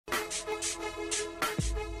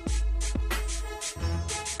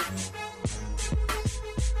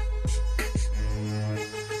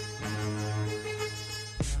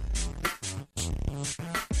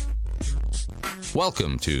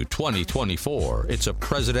Welcome to 2024. It's a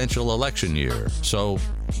presidential election year, so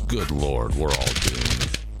good Lord, we're all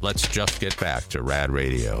doomed. Let's just get back to RAD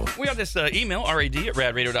Radio. We got this email,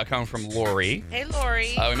 rad@radradio.com, from Lori. Hey,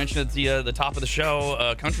 Lori. We mentioned at the top of the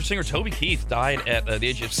show, country singer Toby Keith died at the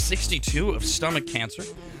age of 62 of stomach cancer.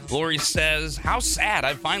 Lori says, how sad.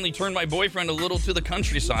 I've finally turned my boyfriend a little to the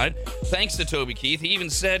countryside. Thanks to Toby Keith. He even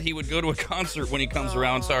said he would go to a concert when he comes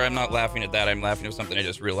around. Sorry, I'm not laughing at that. I'm laughing at something I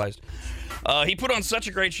just realized. He put on such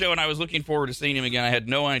a great show, and I was looking forward to seeing him again. I had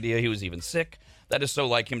no idea he was even sick. That is so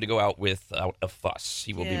like him to go out without a fuss.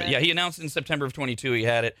 He will be. Yeah, he announced in September of 22 he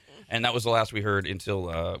had it, and that was the last we heard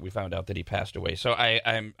until we found out that he passed away. So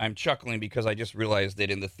I'm chuckling because I just realized that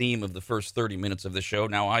in the theme of the first 30 minutes of the show,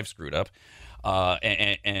 now I've screwed up.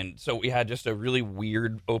 And so we had just a really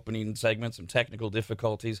weird opening segment, some technical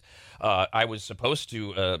difficulties. I was supposed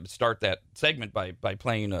to start that segment by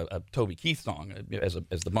playing a Toby Keith song as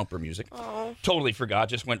the bumper music. Oh. Totally forgot,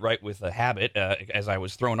 just went right with a habit as I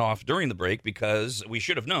was thrown off during the break because we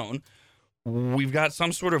should have known. We've got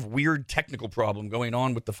some sort of weird technical problem going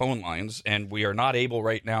on with the phone lines, and we are not able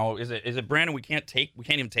right now. Is it Brandon? We can't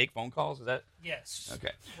even take phone calls. Is that? Yes.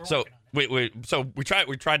 Okay. So we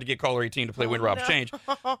tried to get caller 18 to play Win Rob's Change.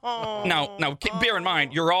 Now bear in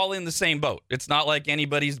mind, you're all in the same boat. It's not like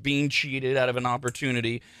anybody's being cheated out of an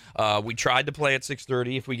opportunity. We tried to play at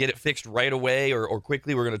 6:30. If we get it fixed right away or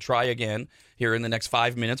quickly, we're going to try again here in the next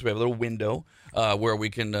 5 minutes. We have a little window where we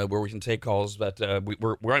can take calls, but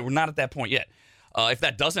we're not at that point yet. If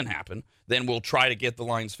that doesn't happen, then we'll try to get the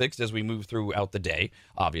lines fixed as we move throughout the day,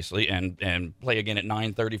 obviously, and play again at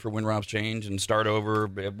 9:30 for Win Rob's Change and start over.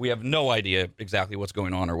 We have no idea exactly what's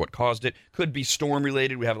going on or what caused it. Could be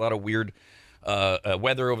storm-related. We have a lot of weird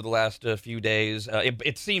weather over the last few days.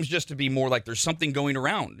 It seems just to be more like there's something going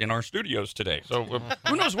around in our studios today. So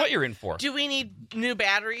who knows what you're in for? Do we need new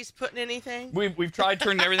batteries put in anything? We've tried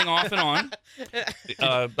turning everything off and on.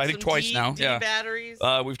 I think twice now. D yeah. batteries.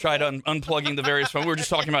 We've tried unplugging the various phones. We were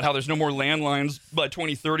just talking about how there's no more landlines by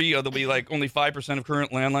 2030. There'll be like only 5% of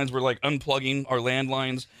current landlines. We're like unplugging our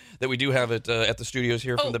landlines that we do have at the studios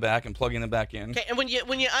here from the back and plugging them back in. Okay, and when you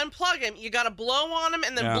unplug them, you got to blow on them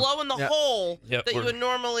and then blow in the hole that you would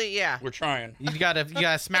normally. Yeah, we're trying. You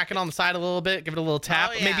gotta smack it on the side a little bit, give it a little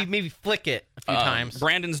tap, maybe flick it a few times.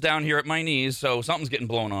 Brandon's down here at my knees, so something's getting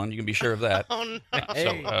blown on. You can be sure of that. Oh no!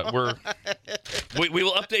 So we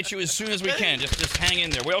will update you as soon as we can. Just hang in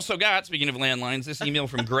there. We also got, speaking of landlines, this email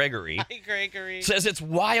from Gregory. Hi, Gregory. Says it's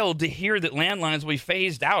wild to hear that landlines will be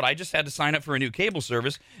phased out. I just had to sign up for a new cable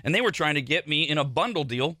service, and they were trying to get me in a bundle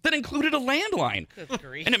deal that included a landline. Good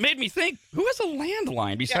grief. And it made me think, who has a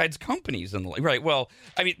landline besides companies? Right. Well,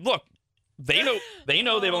 I mean, look, they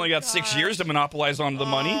know they've only got 6 years to monopolize on the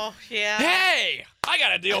money. Oh, yeah. Hey, I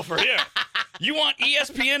got a deal for you. You want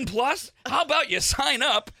ESPN Plus? How about you sign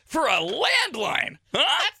up for a landline? Huh?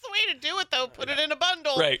 That's the way to do it, though. Put it in a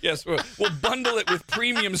bundle. Right, yes. We'll bundle it with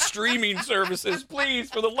premium streaming services. Please,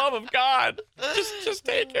 for the love of God. Just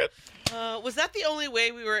take it. Was that the only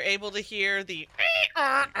way we were able to hear the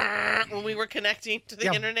when we were connecting to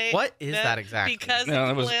the internet? What is that exactly? Because No, of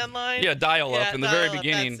it the was- landline? Yeah, dial-up in the very dial-up,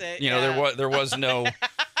 beginning. that's it, You know, there was no...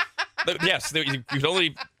 Yes, you could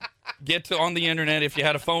only get on the internet if you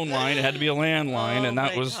had a phone line. It had to be a landline, and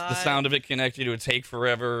that was the sound of it connected. It would take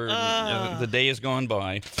forever. And, the day has gone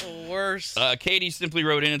by. The worst. Katie simply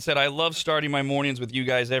wrote in and said, I love starting my mornings with you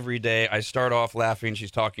guys every day. I start off laughing.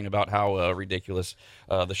 She's talking about how ridiculous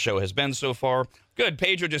the show has been so far. Good.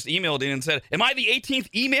 Pedro just emailed in and said, am I the 18th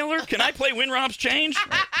emailer? Can I play Win Rob's Change?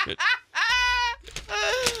 Right,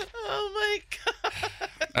 Oh, my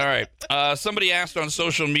God. all right. Somebody asked on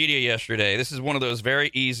social media yesterday. This is one of those very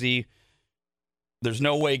easy, there's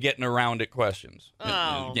no way getting around it questions.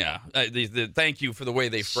 Oh. Yeah. Thank you for the way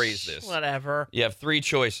they phrased this. Whatever. You have three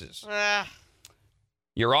choices.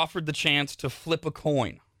 You're offered the chance to flip a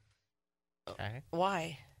coin. Okay.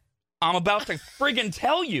 Why? I'm about to friggin'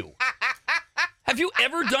 tell you. Have you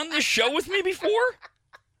ever done this show with me before?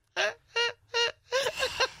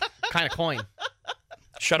 Kind of coin.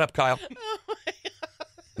 Shut up, Kyle. Oh, my God.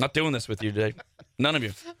 Not doing this with you today. None of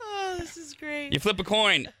you. Oh, this is great. You flip a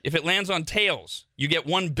coin. If it lands on tails, you get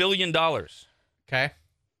 $1 billion. Okay.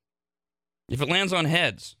 If it lands on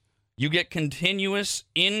heads, you get continuous,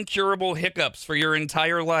 incurable hiccups for your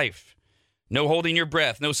entire life. No holding your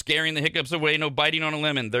breath, no scaring the hiccups away, no biting on a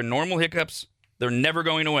lemon. They're normal hiccups. They're never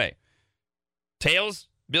going away. Tails,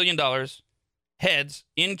 $1 billion. Heads,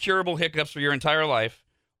 incurable hiccups for your entire life.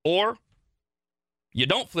 Or you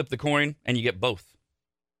don't flip the coin and you get both.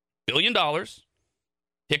 $1 billion,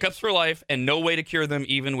 hiccups for life, and no way to cure them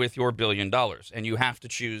even with your $1 billion. And you have to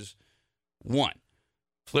choose one.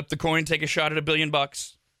 Flip the coin, take a shot at $1 billion,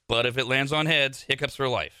 but if it lands on heads, hiccups for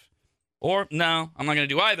life. Or, no, I'm not going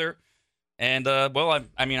to do either. And,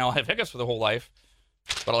 I'll have hiccups for the whole life,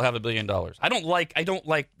 but I'll have $1 billion. I don't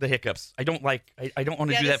like the hiccups. I don't want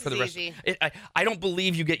to do that for the rest. I don't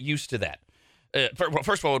believe you get used to that.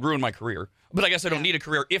 First of all, it would ruin my career. But I guess I don't need a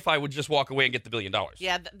career if I would just walk away and get the $1 billion.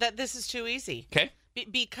 Yeah, this is too easy. Okay.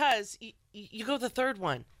 Because you go the third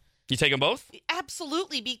one. You take them both?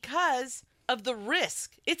 Absolutely, because of the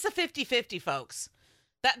risk. It's a 50-50, folks.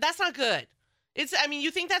 That's not good.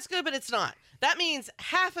 You think that's good, but it's not. That means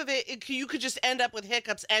half of it, you could just end up with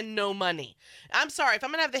hiccups and no money. I'm sorry, if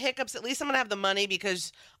I'm going to have the hiccups, at least I'm going to have the money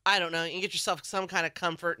because, I don't know, you can get yourself some kind of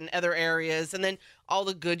comfort in other areas, and then all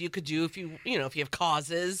the good you could do if you have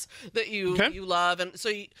causes that you love. And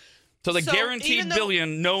so the guaranteed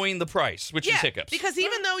billion knowing the price, which is hiccups. Because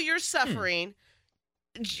even though you're suffering,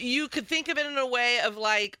 you could think of it in a way of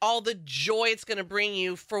like all the joy it's going to bring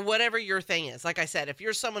you for whatever your thing is. Like I said, if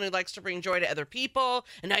you're someone who likes to bring joy to other people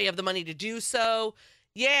and now you have the money to do so,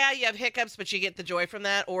 you have hiccups, but you get the joy from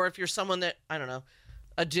that. Or if you're someone that, I don't know,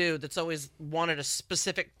 a dude that's always wanted a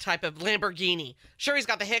specific type of Lamborghini. Sure, he's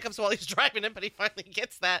got the hiccups while he's driving it, but he finally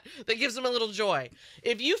gets that gives him a little joy.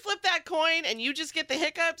 If you flip that coin and you just get the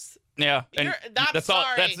hiccups, that's all.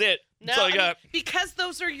 That's it. That's all you got. Because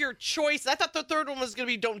those are your choices. I thought the third one was going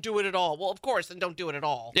to be don't do it at all. Well, of course, then don't do it at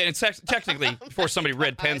all. Yeah, it's technically, before somebody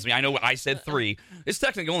red pens me, I know I said 3. It's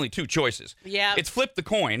technically only 2 choices. Yeah. It's flip the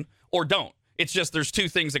coin or don't. It's just there's 2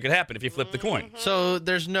 things that could happen if you flip the coin. So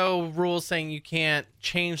there's no rules saying you can't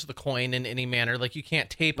change the coin in any manner. Like you can't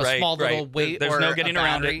tape a small little weight. There's no getting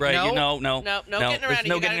around it, right? No No getting around it.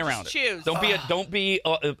 No getting around it. Choose. Don't be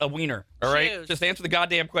a wiener. All right, Choose. just answer the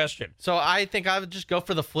goddamn question. So I think I would just go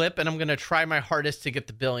for the flip, and I'm going to try my hardest to get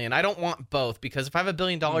the $1 billion. I don't want both because if I have $1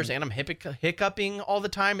 billion and I'm hiccuping all the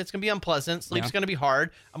time, it's going to be unpleasant. Sleep's going to be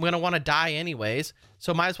hard. I'm going to want to die anyways.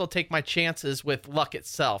 So might as well take my chances with luck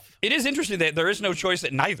itself. It is interesting that there is no choice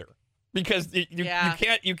at neither. Because you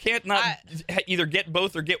can't not either get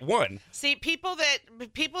both or get one. See, people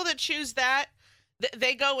that choose that,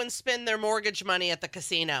 they go and spend their mortgage money at the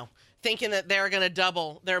casino, thinking that they're going to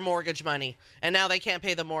double their mortgage money, and now they can't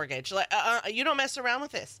pay the mortgage. You don't mess around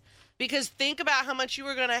with this, because think about how much you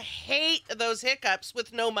were going to hate those hiccups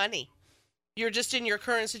with no money. You're just in your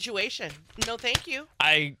current situation. No, thank you.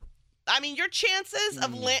 Your chances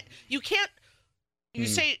of you can't. You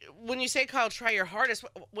say when you say, Kyle, try your hardest.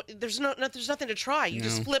 There's nothing to try. You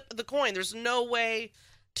just flip the coin. There's no way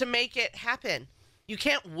to make it happen. You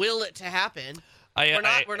can't will it to happen.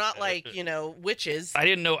 We're not like witches. I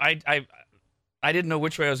didn't know. I didn't know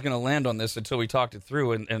which way I was going to land on this until we talked it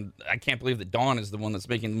through, and I can't believe that Dawn is the one that's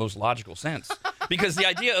making the most logical sense. Because the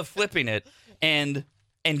idea of flipping it and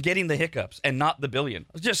getting the hiccups and not the $1 billion,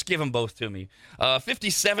 just give them both to me.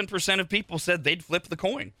 57% of people said they'd flip the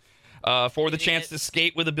coin. For the chance to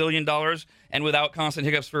skate with $1 billion and without constant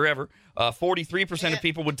hiccups forever. 43% of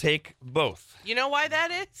people would take both. You know why that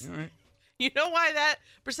is? All right. You know why that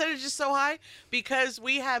percentage is so high? Because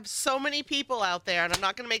we have so many people out there, and I'm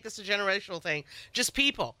not going to make this a generational thing, just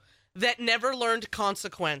people that never learned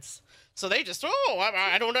consequence. So they just,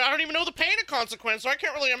 I don't even know the pain of consequence, so I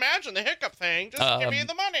can't really imagine the hiccup thing. Just give me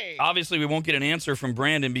the money. Obviously, we won't get an answer from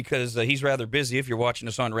Brandon because he's rather busy if you're watching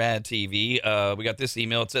us on RAD TV. We got this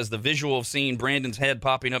email. It says, the visual of seeing Brandon's head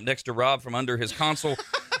popping up next to Rob from under his console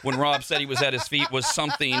when Rob said he was at his feet was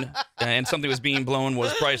something, and something was being blown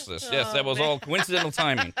was priceless. Yes, that was all coincidental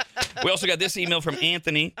timing. We also got this email from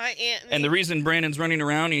Anthony. Hi, Anthony. And the reason Brandon's running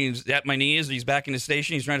around, he's at my knees, he's back in his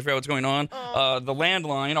station, he's trying to figure out what's going on. The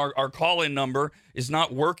landline, our call-in number is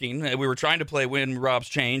not working. We were trying to play Win Rob's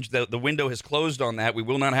Change. The window has closed on that. We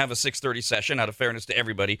will not have a 6:30 session, out of fairness to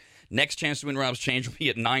everybody. Next chance to win Rob's Change will be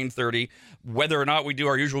at 9:30. Whether or not we do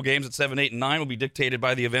our usual games at 7, 8, and 9 will be dictated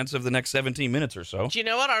by the events of the next 17 minutes or so. Do you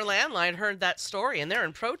know what? Our landline heard that story, and they're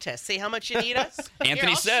in protest. See how much you need us?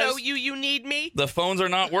 Anthony says, I'll show you need me. The phones are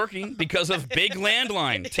not working because of Big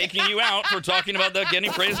Landline taking you out for talking about the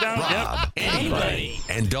getting praised down. Rob, anybody,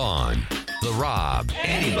 and Dawn. The Rob,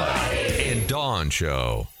 anybody, and Dawn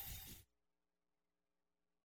Show.